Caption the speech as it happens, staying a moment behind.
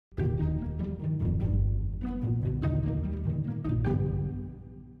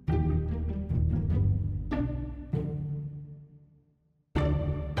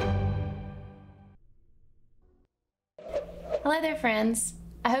Hello there, friends.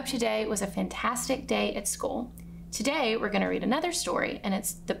 I hope today was a fantastic day at school. Today we're going to read another story, and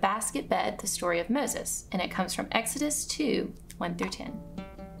it's The Basket Bed, the story of Moses, and it comes from Exodus 2, 1 through 10.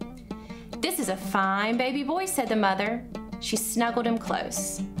 "This is a fine baby boy," said the mother. She snuggled him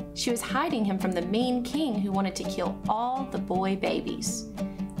close. She was hiding him from the mean king who wanted to kill all the boy babies.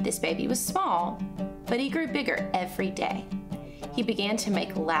 This baby was small, but he grew bigger every day. He began to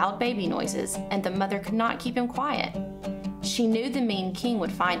make loud baby noises, and the mother could not keep him quiet. She knew the mean king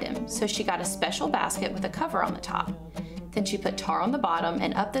would find him, so she got a special basket with a cover on the top. Then she put tar on the bottom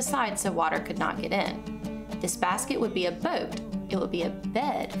and up the side so water could not get in. This basket would be a boat. It would be a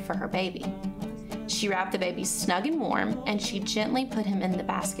bed for her baby. She wrapped the baby snug and warm, and she gently put him in the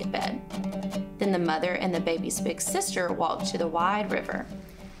basket bed. Then the mother and the baby's big sister walked to the wide river.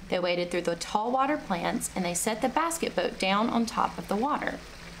 They waded through the tall water plants, and they set the basket boat down on top of the water.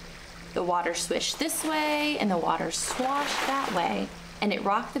 The water swished this way, and the water swashed that way, and it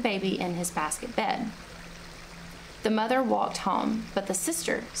rocked the baby in his basket bed. The mother walked home, but the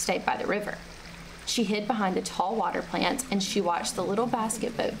sister stayed by the river. She hid behind the tall water plants, and she watched the little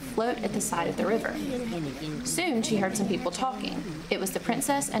basket boat float at the side of the river. Soon she heard some people talking. It was the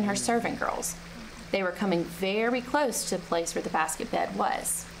princess and her servant girls. They were coming very close to the place where the basket bed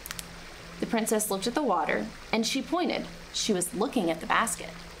was. The princess looked at the water, and she pointed. She was looking at the basket.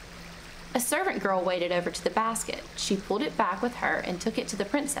 A servant girl waded over to the basket. She pulled it back with her and took it to the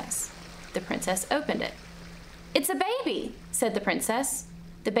princess. The princess opened it. "It's a baby," said the princess.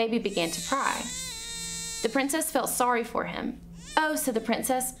 The baby began to cry. The princess felt sorry for him. "Oh," said the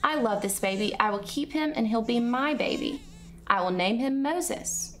princess, "I love this baby. I will keep him and he'll be my baby. I will name him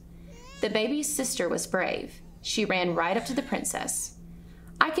Moses." The baby's sister was brave. She ran right up to the princess.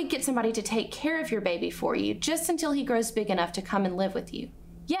 "I could get somebody to take care of your baby for you just until he grows big enough to come and live with you."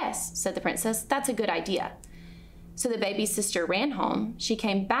 "Yes," said the princess, "that's a good idea." So the baby's sister ran home. She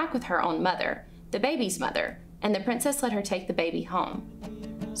came back with her own mother, the baby's mother, and the princess let her take the baby home.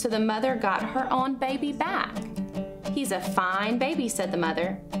 So the mother got her own baby back. "He's a fine baby," said the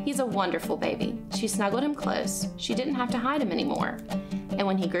mother. "He's a wonderful baby." She snuggled him close. She didn't have to hide him anymore. And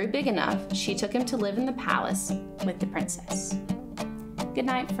when he grew big enough, she took him to live in the palace with the princess. Good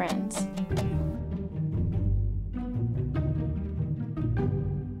night, friends.